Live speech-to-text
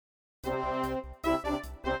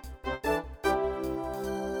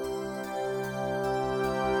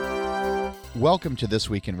Welcome to This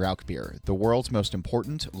Week in Rauchbier, the world's most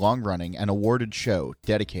important, long-running, and awarded show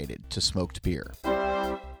dedicated to smoked beer.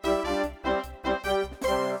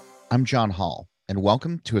 I'm John Hall, and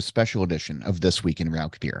welcome to a special edition of This Week in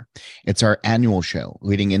Rauchbier. It's our annual show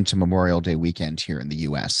leading into Memorial Day weekend here in the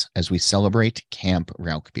U.S. as we celebrate Camp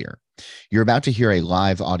Rauchbier. You're about to hear a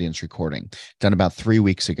live audience recording done about 3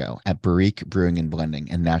 weeks ago at Barrique Brewing and Blending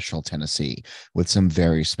in Nashville, Tennessee, with some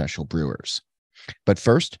very special brewers. But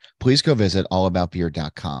first, please go visit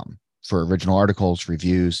allaboutbeer.com for original articles,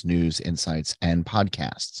 reviews, news, insights, and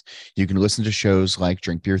podcasts. You can listen to shows like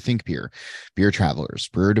Drink Beer, Think Beer, Beer Travelers,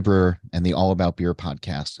 Brewer to Brewer, and the All About Beer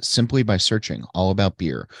podcast simply by searching All About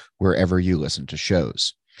Beer wherever you listen to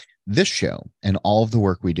shows. This show and all of the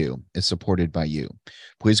work we do is supported by you.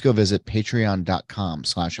 Please go visit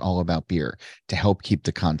patreon.com/allaboutbeer to help keep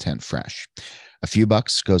the content fresh. A few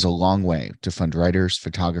bucks goes a long way to fund writers,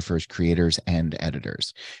 photographers, creators, and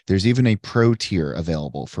editors. There's even a pro tier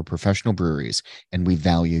available for professional breweries, and we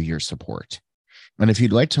value your support. And if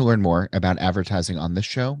you'd like to learn more about advertising on this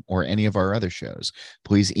show or any of our other shows,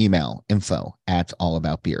 please email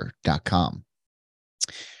info@allaboutbeer.com.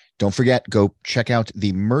 Don't forget, go check out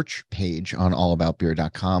the merch page on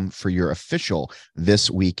allaboutbeer.com for your official This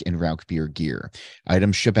Week in Rauchbier gear.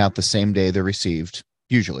 Items ship out the same day they're received,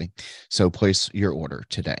 usually, so place your order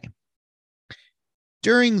today.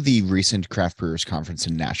 During the recent Craft Brewers Conference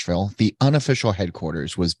in Nashville, the unofficial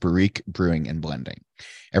headquarters was Barrique Brewing and Blending.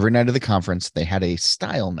 Every night of the conference, they had a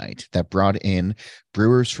style night that brought in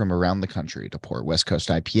brewers from around the country to pour West Coast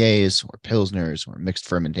IPAs or Pilsners or mixed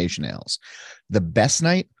fermentation ales. The best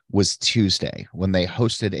night was Tuesday, when they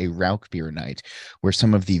hosted a Rauchbier night where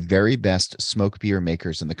some of the very best smoke beer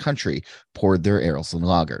makers in the country poured their ales and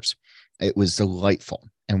lagers. It was delightful,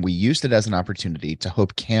 and we used it as an opportunity to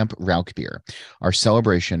hope Camp Rauchbier, our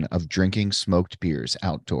celebration of drinking smoked beers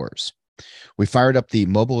outdoors. We fired up the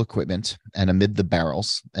mobile equipment, and amid the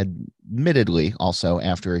barrels, admittedly also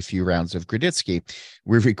after a few rounds of Graditsky,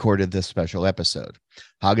 we recorded this special episode.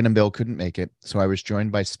 Hagen and Bill couldn't make it, so I was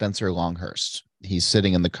joined by Spencer Longhurst. He's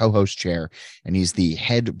sitting in the co-host chair, and he's the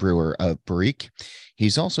head brewer of Barrique.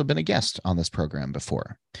 He's also been a guest on this program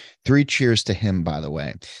before. 3 cheers to him, by the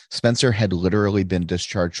way. Spencer had literally been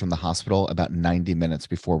discharged from the hospital about 90 minutes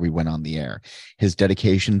before we went on the air. His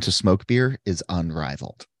dedication to smoke beer is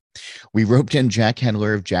unrivaled. We roped in Jack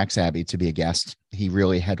Hendler of Jack's Abbey to be a guest. He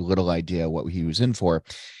really had little idea what he was in for.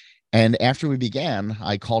 And after we began,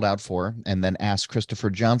 I called out for and then asked Christopher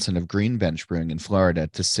Johnson of Green Bench Brewing in Florida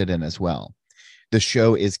to sit in as well. The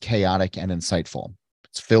show is chaotic and insightful.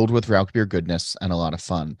 It's filled with Rauchbier goodness and a lot of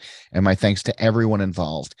fun. And my thanks to everyone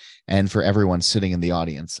involved and for everyone sitting in the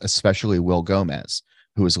audience, especially Will Gomez,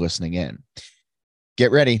 who is listening in.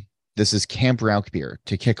 Get ready. This is Camp Rauchbier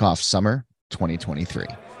to kick off summer 2023.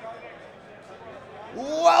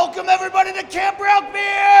 Welcome, everybody, to Camp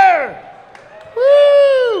Rauchbier!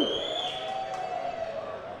 Woo!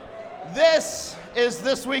 This is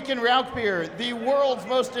This Week in Rauchbier, the world's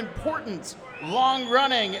most important,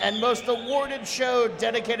 long-running, and most awarded show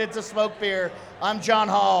dedicated to smoke beer. I'm John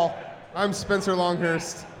Hall. I'm Spencer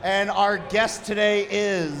Longhurst. And our guest today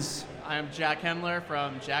is... I am Jack Hendler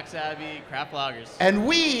from Jack's Abbey Craft Lagers. And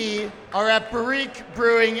we are at Barrique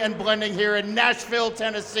Brewing and Blending here in Nashville,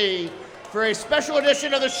 Tennessee, for a special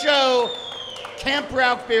edition of the show, Camp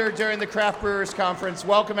Rauchbier, during the Craft Brewers Conference.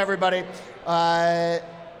 Welcome, everybody.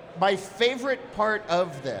 My favorite part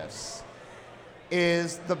of this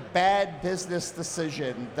is the bad business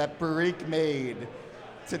decision that Barrique made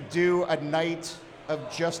to do a night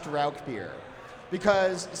of just Rauchbier.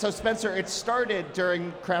 Because, so Spencer, it started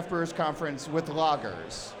during Craft Brewers Conference with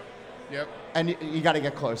lagers. Yep. And you got to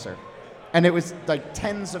get closer. And it was like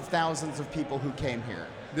tens of thousands of people who came here.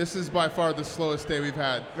 This is by far the slowest day we've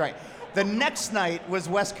had. Right. The next night was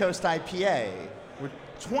West Coast IPA, where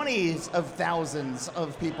 20s of thousands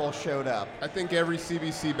of people showed up. I think every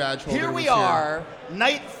CBC badge holder Here we are,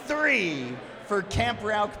 night 3 for Camp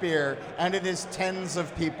Rauchbier, and it is tens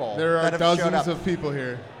of people There are that have showed up. dozens of people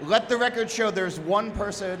here. Let the record show there's one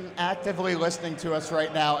person actively listening to us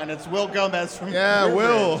right now, and it's Will Gomez from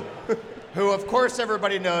Will. who of course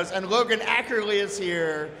everybody knows, and Logan Ackerley is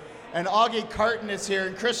here, and Augie Carton is here,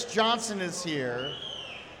 and Chris Johnson is here.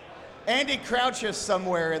 Andy Crouch is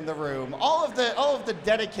somewhere in the room. All of the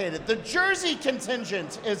dedicated. The Jersey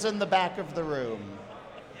contingent is in the back of the room.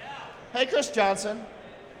 Hey, Chris Johnson,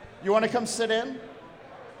 you want to come sit in?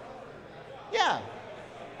 Yeah.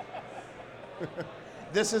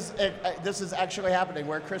 This is actually happening,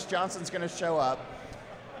 where Chris Johnson's going to show up.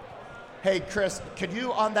 Hey, Chris, could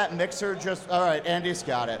you on that mixer just... All right, Andy's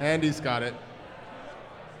got it. Andy's got it.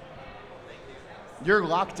 You're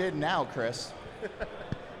locked in now, Chris.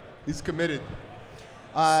 He's committed.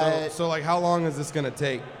 So like, how long is this gonna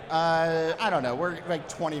take? I don't know. We're like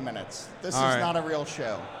 20 minutes. This All is right. not a real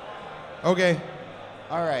show. Okay,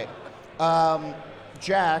 All right.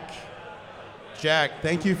 Jack. Jack.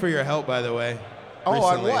 Thank you for your help, by the way. Oh,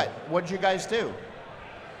 recently. on what? What'd you guys do?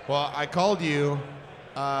 Well, I called you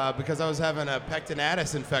because I was having a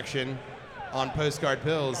pectinatus infection on Postcard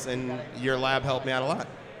Pills, and your lab helped me out a lot.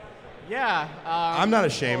 Yeah. I'm not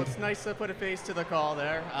ashamed. Well, it's nice to put a face to the call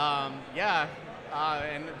there.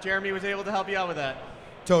 And Jeremy was able to help you out with that.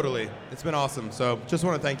 Totally. It's been awesome. So just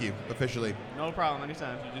want to thank you officially. No problem,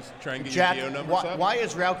 anytime. You just try and get Jack, your DO numbers up. why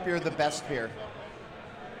is Rauchbier the best beer?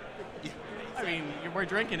 I mean, we're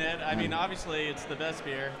drinking it. I mean, obviously it's the best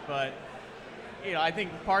beer, but I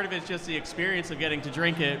think part of it's just the experience of getting to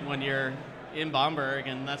drink it when you're in Bamberg,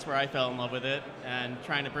 and that's where I fell in love with it, and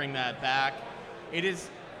trying to bring that back. It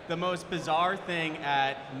is the most bizarre thing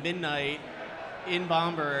at midnight in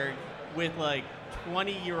Bamberg with like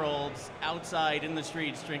 20-year-olds outside in the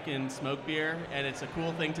streets drinking smoke beer, and it's a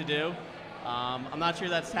cool thing to do. I'm not sure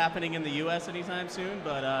that's happening in the U.S. anytime soon,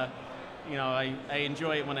 but I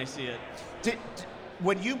enjoy it when I see it.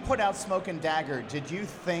 When you put out Smoke and Dagger, did you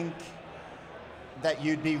think that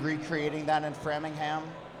you'd be recreating that in Framingham?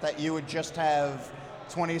 That you would just have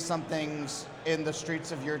 20-somethings in the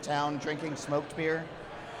streets of your town drinking smoked beer?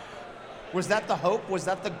 Was that the hope? Was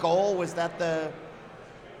that the goal? Was that the...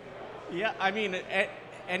 Yeah, I mean,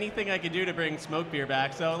 anything I could do to bring smoke beer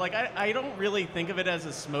back. So, like, I don't really think of it as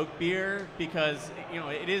a smoke beer because,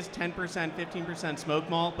 it is 10%, 15% smoke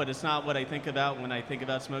malt, but it's not what I think about when I think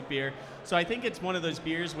about smoke beer. So I think it's one of those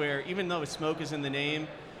beers where even though smoke is in the name,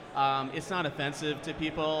 it's not offensive to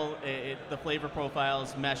people. The flavor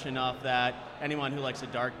profiles mesh enough that anyone who likes a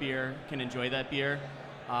dark beer can enjoy that beer.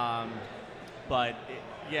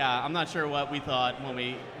 Yeah, I'm not sure what we thought when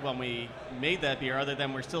we made that beer, other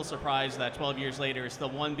than we're still surprised that 12 years later, it's the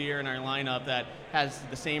one beer in our lineup that has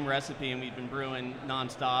the same recipe, and we've been brewing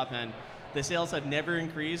nonstop, and the sales have never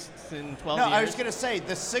increased in 12 years. No, I was going to say,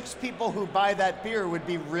 the 6 people who buy that beer would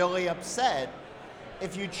be really upset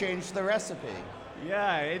if you changed the recipe.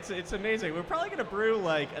 Yeah, it's amazing. We're probably going to brew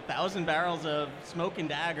like 1,000 barrels of Smoke and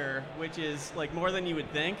Dagger, which is like more than you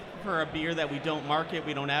would think for a beer that we don't market,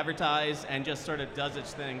 we don't advertise, and just sort of does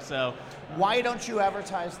its thing. So, why don't you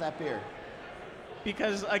advertise that beer?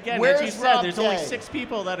 Because again, Where's as you said, Rob there's only Day? 6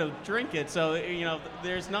 people that'll drink it. So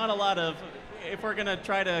there's not a lot of. If we're going to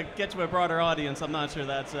try to get to a broader audience, I'm not sure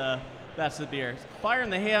that's the beer. Fire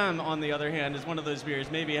in the Ham, on the other hand, is one of those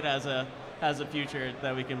beers. Maybe it has a future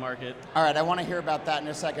that we can market. All right, I want to hear about that in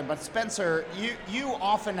a second. But Spencer, you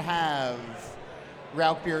often have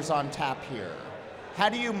Rauchbiers on tap here. How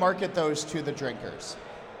do you market those to the drinkers?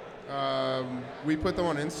 We put them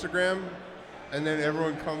on Instagram, and then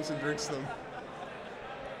everyone comes and drinks them.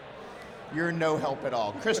 You're no help at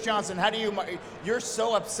all. Chris Johnson, how do you... You're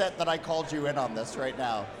so upset that I called you in on this right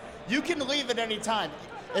now. You can leave at any time.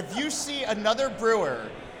 If you see another brewer,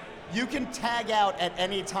 you can tag out at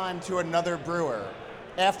any time to another brewer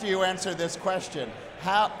after you answer this question.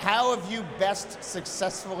 How have you best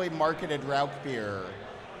successfully marketed Rauchbier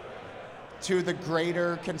to the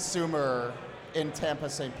greater consumer in Tampa,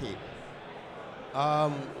 St. Pete?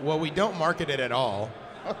 Well, we don't market it at all.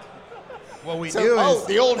 What we So, do is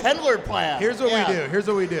the old Hendler plan. Here's what Yeah. we do. Here's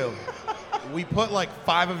what we do. We put like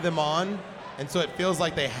 5 of them on, and so it feels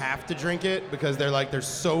like they have to drink it because there's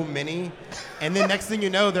so many. And then next thing you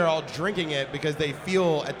know, they're all drinking it because they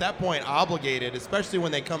feel at that point obligated, especially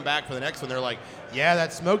when they come back for the next one. They're like, yeah,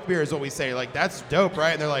 that smoked beer is what we say. Like, that's dope,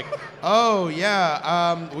 right? And they're like, oh,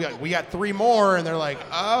 yeah, we got 3 more. And they're like,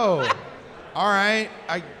 oh, all right,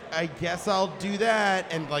 I guess I'll do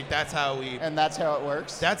that. And like, that's how we... And that's how it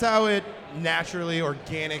works? That's how it naturally,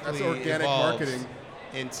 organically That's organic evolves marketing.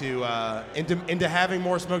 into having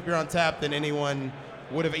more smoked beer on tap than anyone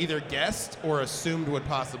would have either guessed or assumed would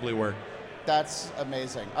possibly work. That's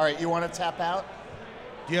amazing. All right, you want to tap out?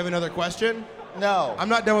 Do you have another question? No. I'm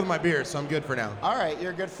not done with my beer, so I'm good for now. All right,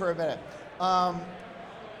 you're good for a minute. All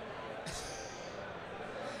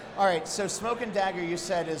right, so Smoke and Dagger, you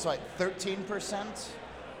said, is like 13%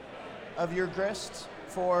 of your grist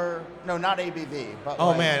for, no, not ABV, but Oh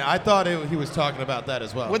like, man, I thought he was talking about that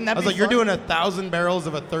as well. Wouldn't that I was be like, you're fun? doing 1,000 barrels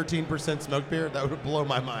of a 13% smoked beer? That would blow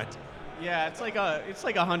my mind. Yeah, it's like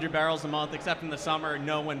 100 barrels a month, except in the summer.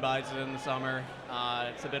 No one buys it in the summer.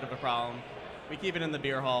 It's a bit of a problem. We keep it in the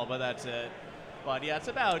beer hall, but that's it. But yeah, it's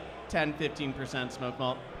about 10-15% smoke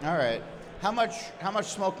malt. All right. How much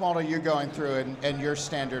smoke malt are you going through in your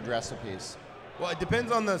standard recipes? Well, it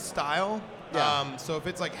depends on the style. Yeah. So if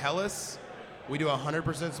it's like Helles, we do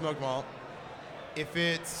 100% smoked malt. If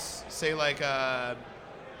it's, say, like a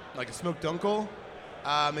smoked dunkel,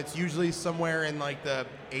 it's usually somewhere in like the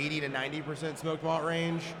 80 to 90% smoked malt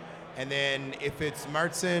range. And then if it's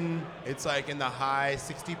Märzen, it's like in the high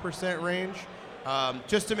 60% range.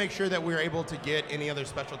 Just to make sure that we're able to get any other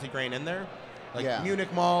specialty grain in there, like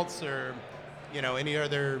Munich malts or, any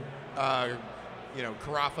other,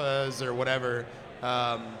 carafas or whatever.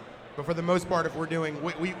 But for the most part, if we're doing,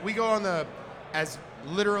 we go on the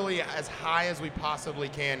literally as high as we possibly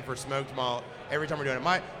can for smoked malt every time we're doing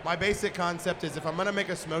it. My basic concept is if I'm gonna make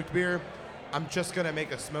a smoked beer, I'm just gonna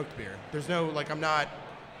make a smoked beer. There's no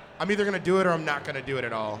I'm either gonna do it or I'm not gonna do it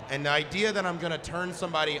at all. And the idea that I'm gonna turn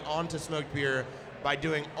somebody onto smoked beer by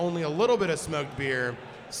doing only a little bit of smoked beer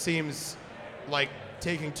seems like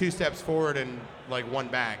taking 2 steps forward and like 1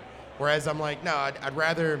 back. Whereas I'm like, no, I'd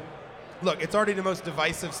rather, look, it's already the most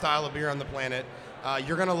divisive style of beer on the planet.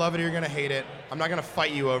 You're gonna love it or you're gonna hate it. I'm not gonna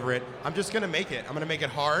fight you over it. I'm just gonna make it. I'm gonna make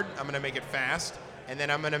it hard. I'm gonna make it fast. And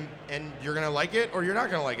then and you're gonna like it or you're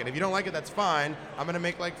not gonna like it. If you don't like it, that's fine. I'm gonna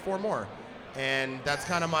make like 4 more. And that's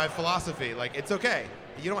kind of my philosophy. Like, it's okay.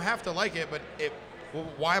 You don't have to like it, but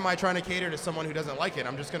why am I trying to cater to someone who doesn't like it?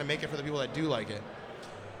 I'm just gonna make it for the people that do like it.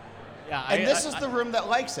 Yeah, and this is the room that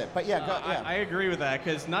likes it. But I agree with that,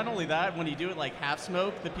 because not only that, when you do it like half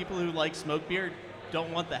smoke, the people who like smoked beer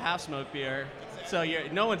don't want the half smoked beer, so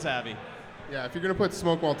no one's happy. Yeah, if you're gonna put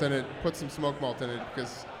smoke malt in it, put some smoke malt in it,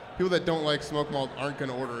 because people that don't like smoke malt aren't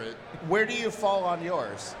gonna order it. Where do you fall on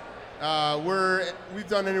yours? We've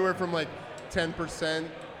done anywhere from like 10%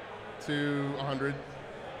 to 100.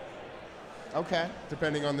 Okay.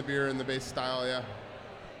 Depending on the beer and the base style, yeah.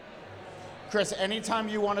 Chris, anytime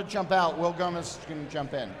you want to jump out, Will Gomez can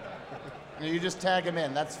jump in. You just tag him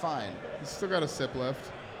in. That's fine. He's still got a sip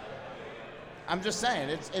left. I'm just saying,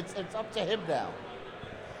 it's up to him now.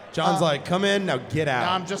 John's like, come in, now get out.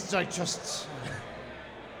 No, I'm just.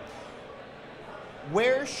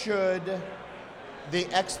 Where should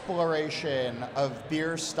the exploration of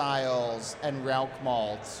beer styles and Rauch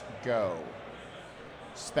malts go?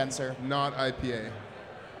 Spencer? Not IPA.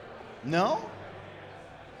 No?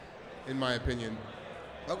 In my opinion.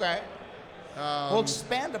 Okay. Well,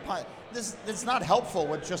 expand upon this. It's not helpful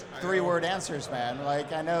with just 3-word answers, man.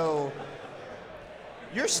 Like, I know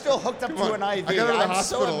you're still hooked up to an IV. I got out of the I'm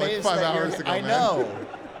hospital so amazed like 5 that hours ago, I man. know.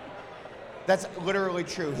 That's literally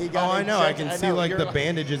true. He got. I know. I injected. can see like the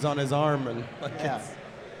bandages on his arm and like Yeah.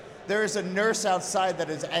 There is a nurse outside that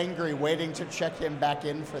is angry, waiting to check him back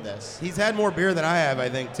in for this. He's had more beer than I have, I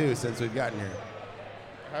think, too, since we've gotten here.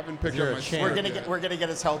 I haven't picked You're up a my champ. We're gonna get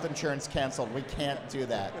his health insurance canceled. We can't do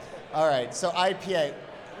that. All right. So IPA,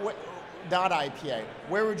 not IPA.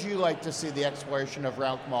 Where would you like to see the exploration of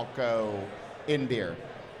Rauch malt go in beer?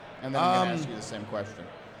 And then I'm gonna ask you the same question.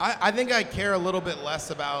 I think I care a little bit less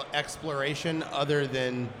about exploration other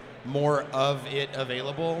than more of it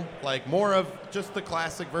available. Like more of just the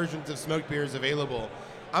classic versions of smoked beers available.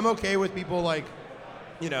 I'm okay with people like,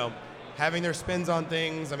 having their spins on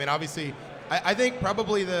things. I mean, obviously, I think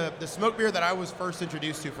probably the smoked beer that I was first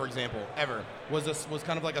introduced to, for example, ever, was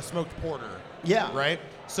kind of like a smoked porter. Yeah. Right?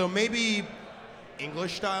 So maybe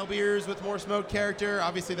English style beers with more smoked character,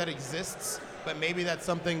 obviously that exists, but maybe that's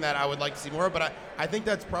something that I would like to see more of. But I think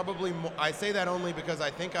that's probably, I say that only because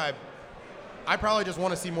I think I probably just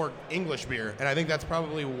want to see more English beer, and I think that's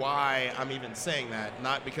probably why I'm even saying that,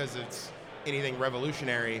 not because it's anything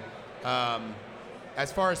revolutionary.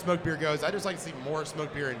 As far as smoked beer goes, I just like to see more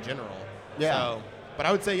smoked beer in general. Yeah. So, but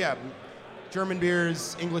I would say, German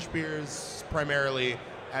beers, English beers, primarily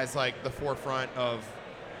as like the forefront of,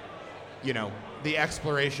 the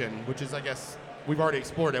exploration, which is, I guess, we've already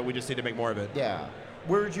explored it. We just need to make more of it. Yeah.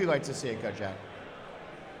 Where would you like to see it go, Jack?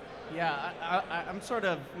 Yeah, I'm sort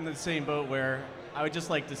of in the same boat where I would just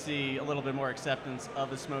like to see a little bit more acceptance of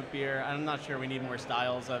the smoked beer. I'm not sure we need more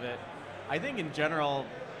styles of it. I think in general,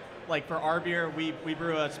 like for our beer, we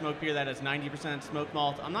brew a smoked beer that has 90% smoked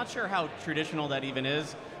malt. I'm not sure how traditional that even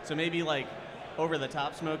is. So maybe like over the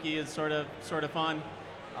top smoky is sort of fun.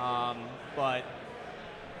 But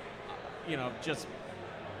just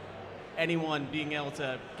anyone being able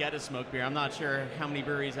to get a smoked beer. I'm not sure how many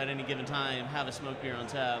breweries at any given time have a smoked beer on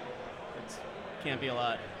tap. It can't be a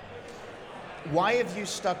lot. Why have you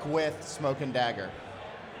stuck with Smoke and Dagger?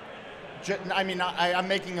 I'm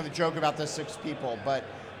making a joke about the 6 people, but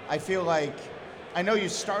I feel like I know you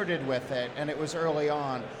started with it and it was early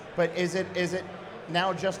on, but is it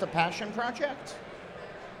now just a passion project?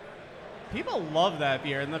 People love that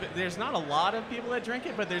beer, and there's not a lot of people that drink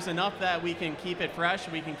it, but there's enough that we can keep it fresh,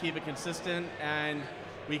 we can keep it consistent, and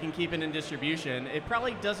we can keep it in distribution. It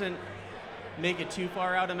probably doesn't make it too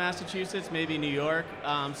far out of Massachusetts, maybe New York.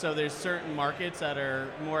 So there's certain markets that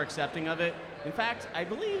are more accepting of it. In fact, I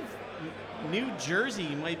believe New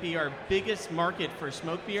Jersey might be our biggest market for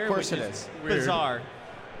smoke beer. Of course which it is is. bizarre.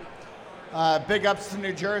 Big ups to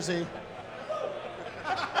New Jersey.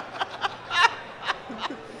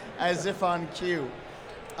 As if on cue.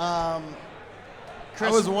 Chris,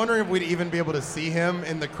 I was wondering if we'd even be able to see him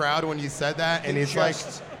in the crowd when you said that, and he's like,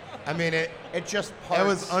 I mean, it just It parts.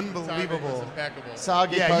 was Timing was unbelievable. impeccable.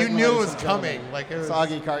 Soggy Yeah, carton, you knew it ladies was and gentlemen. coming. Like, it was.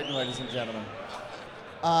 Soggy carton, ladies and gentlemen.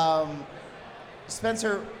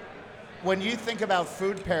 Spencer, when you think about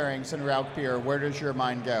food pairings in Rauchbier, where does your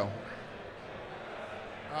mind go?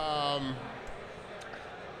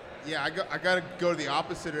 Yeah, I gotta go to the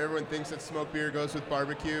opposite. Everyone thinks that smoked beer goes with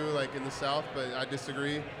barbecue, like in the South, but I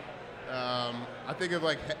disagree. I think of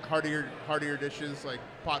like heartier dishes like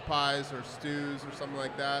pot pies or stews or something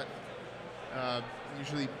like that.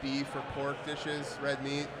 Usually beef or pork dishes, red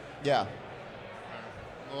meat, Yeah.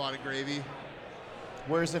 a lot of gravy.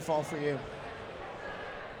 Where does it fall for you?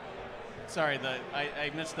 Sorry,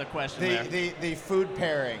 I missed the question there. The food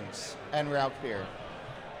pairings and Rauchbier.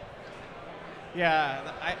 Yeah,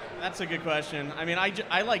 that's a good question. I mean,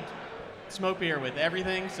 I like smoke beer with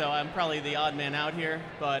everything, so I'm probably the odd man out here.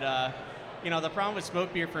 But, the problem with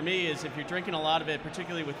smoke beer for me is if you're drinking a lot of it,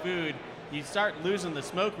 particularly with food, you start losing the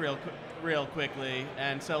smoke real quickly.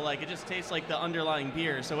 And so, like, it just tastes like the underlying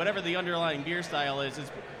beer. So whatever the underlying beer style is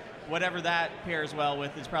whatever that pairs well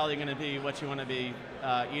with is probably going to be what you want to be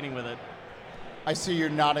eating with it. I see you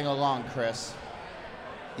nodding along, Chris.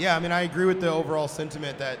 Yeah, I mean, I agree with the overall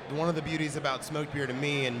sentiment that one of the beauties about smoked beer to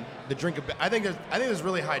me and the I think there's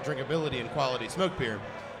really high drinkability and quality smoked beer,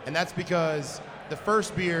 and that's because the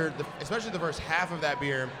first beer, especially the first half of that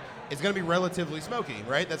beer, is going to be relatively smoky,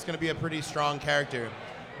 right? That's going to be a pretty strong character,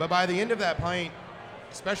 but by the end of that pint,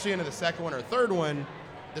 especially into the second one or third one,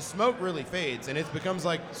 the smoke really fades, and it becomes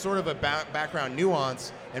like sort of a background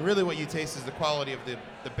nuance, and really what you taste is the quality of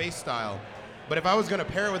the base style. But if I was going to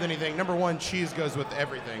pair it with anything, number one, cheese goes with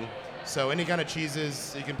everything. So any kind of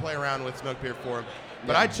cheeses you can play around with smoked beer for.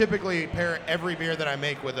 But I typically pair every beer that I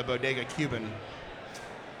make with a Bodega Cuban.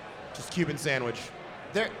 Just Cuban sandwich.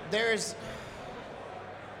 There is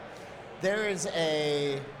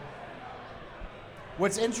a...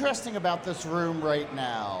 What's interesting about this room right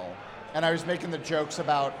now, and I was making the jokes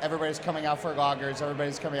about everybody's coming out for lagers,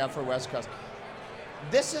 everybody's coming out for West Coast.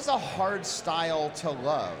 This is a hard style to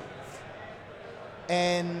love.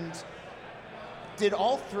 And did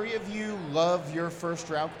all three of you love your first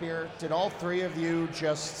Rauchbier? Did all three of you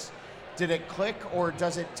did it click, or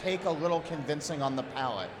does it take a little convincing on the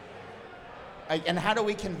palate? And how do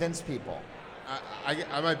we convince people?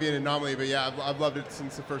 I might be an anomaly, but yeah, I've loved it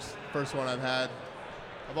since the first one I've had.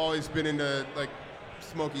 I've always been into like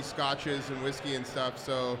smoky scotches and whiskey and stuff,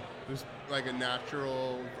 so it was like a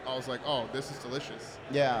natural. I was like, oh, this is delicious.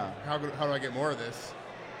 Yeah. How do I get more of this?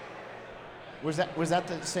 Was that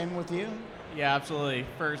the same with you? Yeah, absolutely.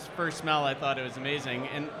 First smell, I thought it was amazing,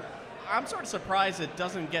 and I'm sort of surprised it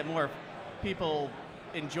doesn't get more people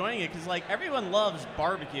enjoying it because like everyone loves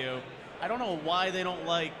barbecue. I don't know why they don't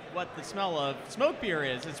like what the smell of smoke beer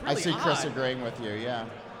is. It's really I see odd. Chris agreeing with you. Yeah.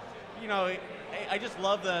 I just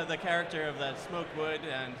love the character of that smoked wood,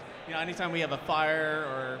 and anytime we have a fire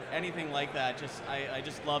or anything like that, I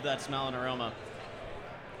just love that smell and aroma.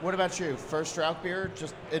 What about you? First Rauchbier,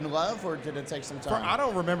 just in love, or did it take some time? I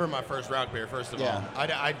don't remember my first Rauchbier, first of all.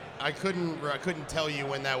 Yeah. I couldn't tell you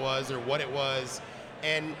when that was or what it was.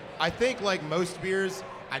 And I think like most beers,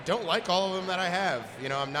 I don't like all of them that I have.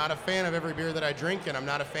 I'm not a fan of every beer that I drink, and I'm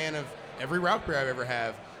not a fan of every Rauchbier I've ever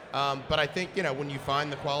have. But I think, when you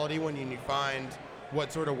find the quality, when you find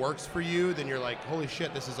what sort of works for you, then you're like, holy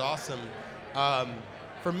shit, this is awesome.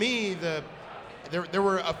 For me, there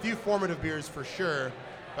were a few formative beers for sure.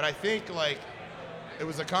 But I think, like, it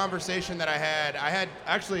was a conversation that I had.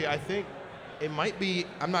 I think it might be,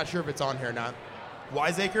 I'm not sure if it's on here or not.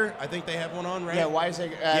 Wiseacre, I think they have one on, right? Yeah,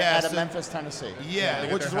 Wiseacre out of Memphis, Tennessee.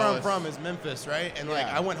 Yeah, which is where I'm from, is Memphis, right? And, like,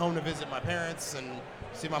 Yeah. I went home to visit my parents and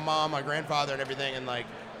see my mom, my grandfather, and everything, and, like,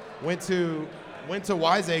 went to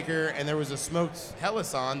Wiseacre, and there was a smoked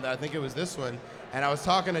Helles on, I think it was this one, and I was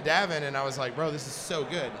talking to Davin, and I was like, bro, this is so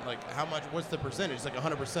good. Like, what's the percentage? It's like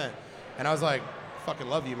 100%. And I was like, fucking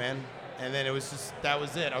love you, man. And then it was just, that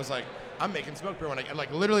was it. I was like, I'm making smoked beer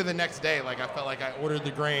like literally the next day, like I felt like I ordered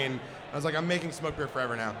the grain. I was like, I'm making smoked beer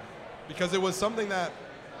forever now. Because it was something that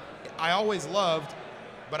I always loved,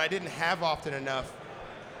 but I didn't have often enough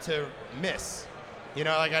to miss.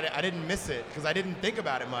 I didn't miss it because I didn't think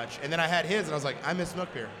about it much. And then I had his and I was like, I miss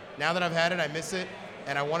smoked beer. Now that I've had it, I miss it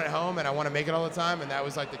and I want it home and I want to make it all the time. And that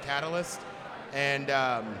was like the catalyst. And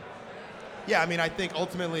yeah, I mean, I think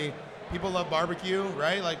ultimately people love barbecue,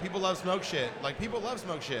 right? Like people love smoke shit. Like people love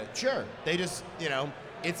smoke shit. Sure. They just,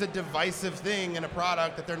 it's a divisive thing in a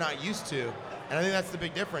product that they're not used to. And I think that's the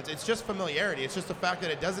big difference. It's just familiarity. It's just the fact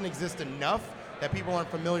that it doesn't exist enough that people aren't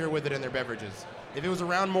familiar with it in their beverages. If it was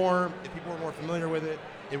around more, if people were more familiar with it,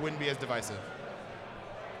 it wouldn't be as divisive.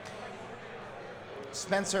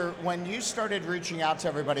 Spencer, when you started reaching out to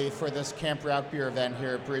everybody for this Camp Rauchbier event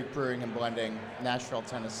here at Brick Brewing and Blending, Nashville,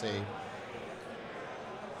 Tennessee,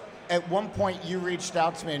 at one point you reached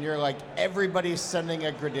out to me and you're like, everybody's sending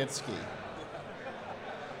a Grodziskie.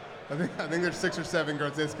 I think there's 6 or 7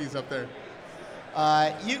 Grodzisky's up there.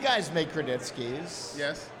 You guys make Grodzisky's.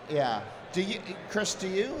 Yes. Yeah. Do you, Chris, do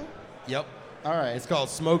you? Yep. All right. It's called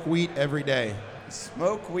Smoke Wheat Every Day.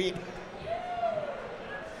 Smoke wheat.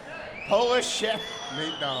 Polish chef.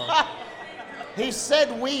 Meat dog. He said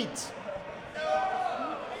wheat.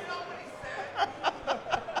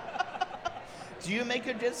 Do you make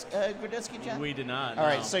a Grodziskie, John? We do not. All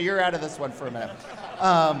right, no. so you're out of this one for a minute.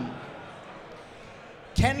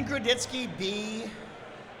 Can Grodziskie be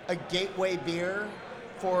a gateway beer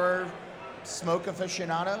for smoke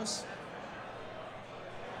aficionados?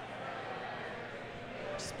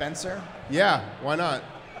 Spencer? Yeah, why not?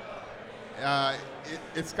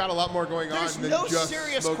 It's got a lot more going There's on than no just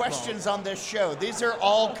serious smoke questions malt. on this show. These are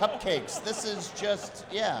all cupcakes. This is just,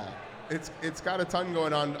 yeah. It's got a ton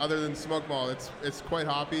going on other than smoke malt. It's quite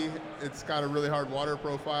hoppy. It's got a really hard water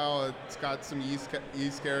profile. It's got some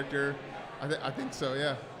yeast character. I think so,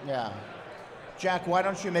 yeah. Yeah. Jack, why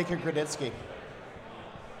don't you make a Grodziskie?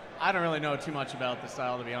 I don't really know too much about the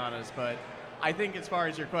style, to be honest, but I think as far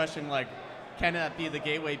as your question, like, can that be the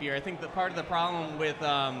gateway beer? I think that part of the problem with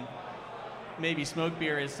maybe smoke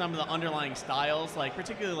beer is some of the underlying styles, like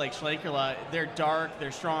particularly like Schlenkerla. They're dark,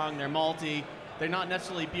 they're strong, they're malty. They're not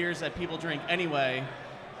necessarily beers that people drink anyway.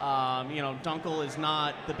 Dunkel is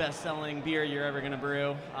not the best-selling beer you're ever going to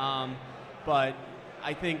brew, but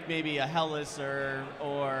I think maybe a Helles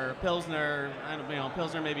or Pilsner,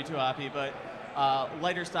 Pilsner may be too hoppy, but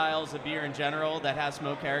lighter styles of beer in general that has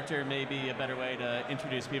smoke character may be a better way to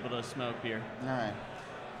introduce people to smoke beer. All right.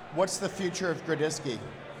 What's the future of Grodziskie,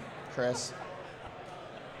 Chris?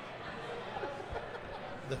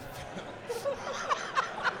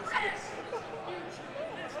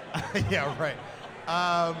 Yeah, right.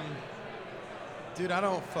 Dude, I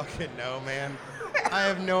don't fucking know, man. I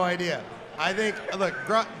have no idea. I think, look,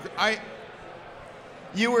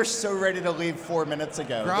 You were so ready to leave 4 minutes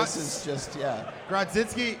ago. This is just, yeah.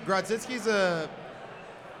 Grodzisky's a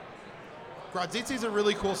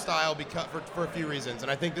really cool style for a few reasons,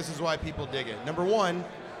 and I think this is why people dig it. Number one,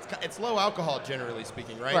 it's low alcohol, generally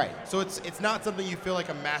speaking, right? Right. So it's not something you feel like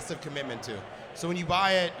a massive commitment to. So when you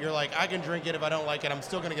buy it, you're like, I can drink it. If I don't like it, I'm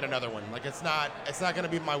still going to get another one. Like it's not going to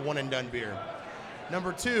be my one and done beer.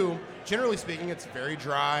 Number two, generally speaking, it's very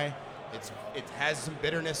dry. It has some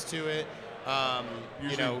bitterness to it.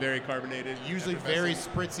 Usually very carbonated. Usually very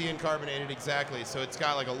spritzy and carbonated, exactly. So it's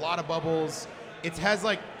got like a lot of bubbles. It has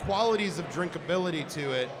like qualities of drinkability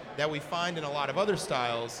to it that we find in a lot of other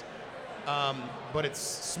styles, but it's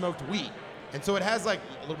smoked wheat. And so it has like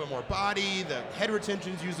a little bit more body. The head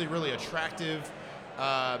retention is usually really attractive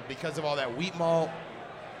because of all that wheat malt.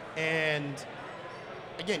 And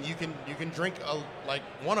again, you can drink like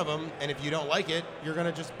one of them, and if you don't like it, you're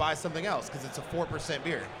gonna just buy something else because it's a 4%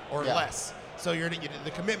 beer or less. So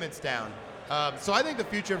the commitment's down. So I think the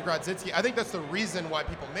future of Grodziskie, I think that's the reason why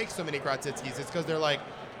people make so many Grodziskies. It's because they're like,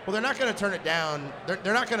 well, they're not gonna turn it down.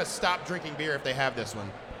 They're not gonna stop drinking beer if they have this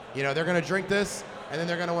one. They're gonna drink this, and then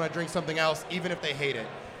they're gonna want to drink something else, even if they hate it.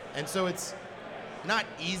 And so it's not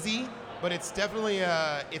easy, but it's definitely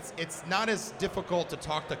it's not as difficult to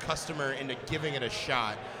talk the customer into giving it a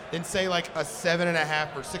shot than say like a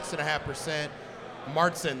 7.5 or 6.5%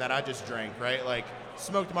 Martzen that I just drank, right? Like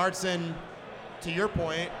smoked Martzen, to your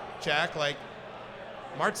point, Jack, like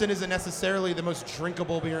Martzen isn't necessarily the most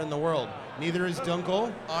drinkable beer in the world. Neither is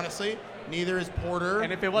Dunkel, honestly. Neither is Porter.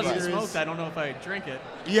 And if it wasn't smoked, I don't know if I'd drink it.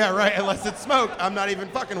 Yeah, right. Unless it's smoked, I'm not even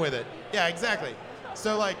fucking with it. Yeah, exactly.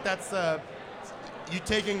 So like that's you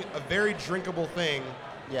taking a very drinkable thing,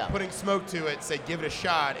 putting smoke to it, say give it a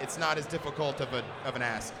shot. It's not as difficult of an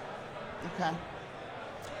ask. Okay.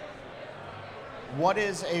 What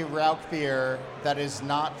is a Rauchbier that is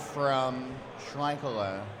not from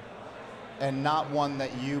Schlenkerla and not one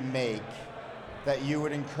that you make that you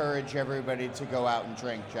would encourage everybody to go out and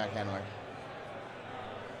drink, Jack Henler?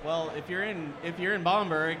 Well, if you're in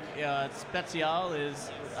Bamberg, Spezial is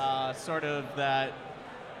sort of that.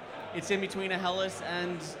 It's in between a Helles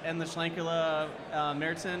and the Schlenkerla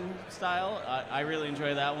Märzen style. I really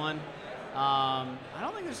enjoy that one. I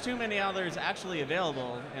don't think there's too many others actually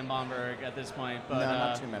available in Bamberg at this point. But, no,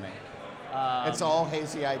 not too many. It's Um, all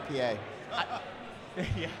hazy IPA.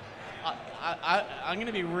 yeah. I'm going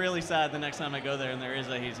to be really sad the next time I go there and there is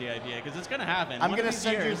a hazy IPA, because it's going to happen. I'm One of going to these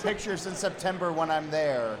send you years. pictures in September when I'm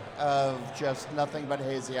there of just nothing but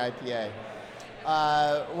hazy IPA.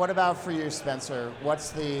 What about for you, Spencer? What's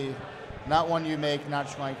the, not one you make, not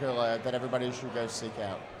Schlenkerla, that everybody should go seek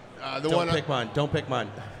out? Don't pick mine. Don't pick mine.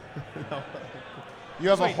 You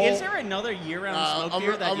have So a wait, whole... is there another year-round smoke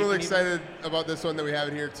beer that I'm you really can even- excited about this one that we have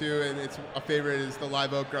in here too, and it's a favorite is the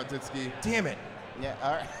Live Oak Grodzitsky. Damn it. Yeah,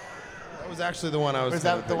 all right. That was actually the one I was. Was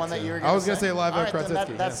gonna that the pick, one that too. you were going to say? I was going to say Live All Oak right, then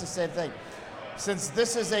Grodzitsky. that's the same thing. Since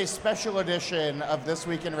this is a special edition of This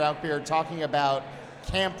Week in Rauchbier talking about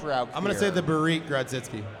Camp Rauchbier. I'm going to say the Barik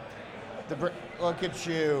Grodzitsky. Look at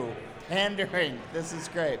you, pandering. This is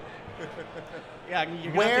great. Yeah, you're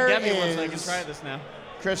going to Where have to get me one so I can is- try this now.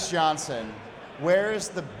 Chris Johnson, where is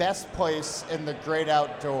the best place in the great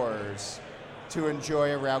outdoors to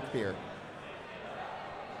enjoy a Rauchbier?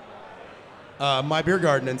 My beer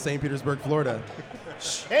garden in St. Petersburg, Florida.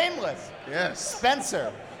 Shameless. Yes.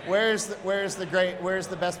 Spencer, where's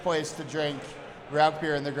the best place to drink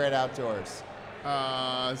Rauchbier in the great outdoors?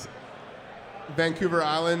 Vancouver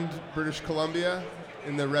Island, British Columbia,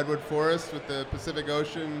 in the Redwood Forest with the Pacific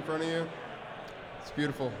Ocean in front of you. It's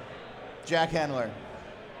beautiful. Jack Handler.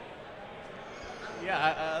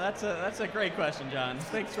 Yeah, that's a great question, John.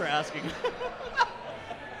 Thanks for asking.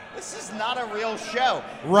 This is not a real show.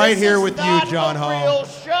 Right This here is with you, not John a Hall. Real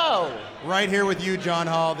show. Right here with you, John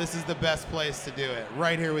Hall. This is the best place to do it.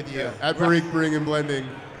 Right here with you. At Barik Brewing and Blending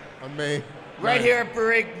on May. Right 9th. here at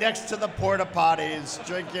Barik, next to the porta potties,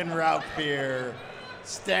 drinking Rauchbier,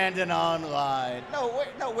 standing online. No,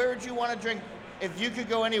 where would you want to drink? If you could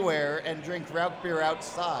go anywhere and drink Rauchbier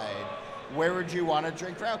outside, where would you want to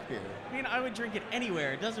drink Rauchbier? I mean, I would drink it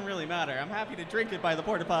anywhere. It doesn't really matter. I'm happy to drink it by the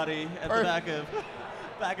porta potty at the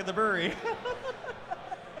back of the brewery.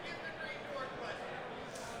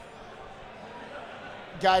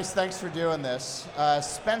 Guys, thanks for doing this.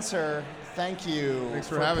 Spencer, thank you Thanks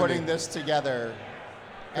for having putting me. this together.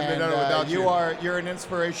 Couldn't have And done it without you. you're an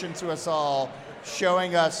inspiration to us all,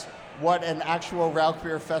 showing us what an actual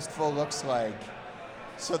Rauchbier festival looks like,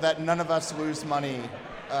 so that none of us lose money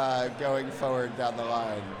going forward down the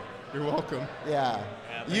line. You're welcome. Yeah.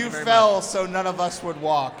 thank You you very fell so none of us would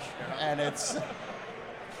walk. And it's...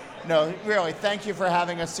 No, really, thank you for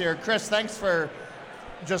having us here. Chris, thanks for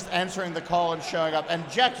just answering the call and showing up. And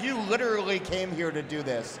Jack, you literally came here to do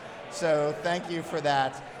this. So thank you for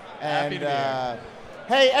that. Happy And to be here.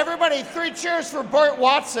 hey, everybody, 3 cheers for Bart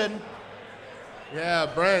Watson. Yeah,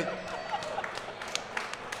 Brent.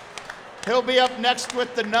 He'll be up next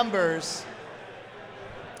with the numbers.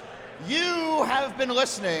 You have been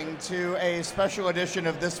listening to a special edition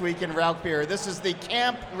of This Week in Rauchbier. This is the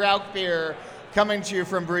Camp Rauchbier coming to you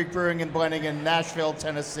from Barik Brewing and Blending in Nashville,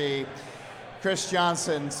 Tennessee. Chris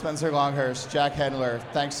Johnson, Spencer Longhurst, Jack Hendler,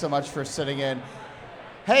 thanks so much for sitting in.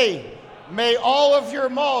 Hey, may all of your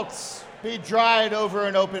malts be dried over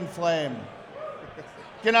an open flame.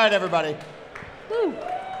 Good night, everybody.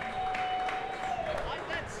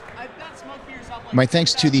 I've got smoked beers up like My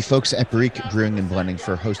thanks to the folks at Barik Brewing and Blending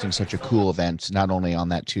for hosting such a cool event, not only on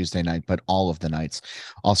that Tuesday night, but all of the nights.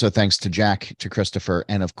 Also, thanks to Jack, to Christopher,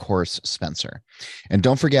 and of course, Spencer. And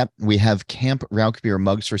don't forget, we have Camp Rauchbier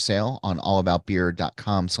mugs for sale on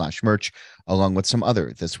allaboutbeer.com/merch, along with some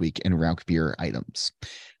other This Week in Rauchbier items.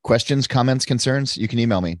 Questions, comments, concerns, you can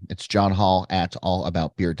email me. It's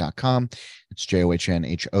johnhall@allaboutbeer.com. It's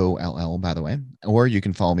JOHNHOLL, by the way. Or you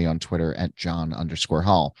can follow me on Twitter at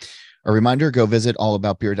John_Hall. A reminder, go visit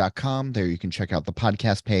allaboutbeer.com. There you can check out the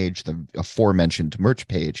podcast page, the aforementioned merch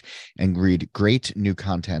page, and read great new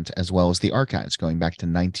content, as well as the archives going back to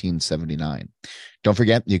 1979. Don't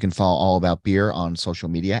forget, you can follow All About Beer on social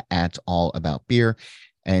media at All About Beer.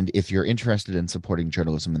 And if you're interested in supporting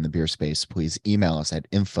journalism in the beer space, please email us at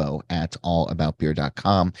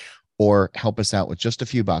info@allaboutbeer.com, or help us out with just a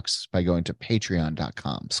few bucks by going to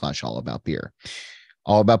patreon.com/allaboutbeer.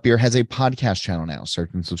 All About Beer has a podcast channel now.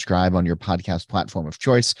 Search and subscribe on your podcast platform of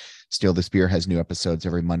choice. Steal This Beer has new episodes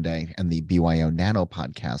every Monday, and the BYO Nano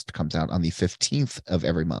podcast comes out on the 15th of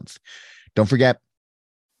every month. Don't forget,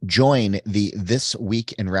 join the This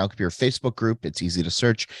Week in Rauchbier Facebook group. It's easy to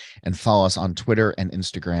search, and follow us on Twitter and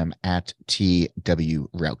Instagram at TW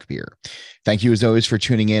Rauchbier. Thank you as always for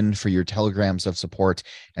tuning in, for your telegrams of support,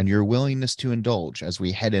 and your willingness to indulge as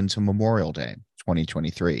we head into Memorial Day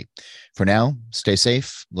 2023. For now, stay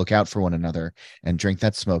safe, look out for one another, and drink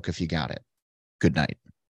that smoke if you got it. Good night.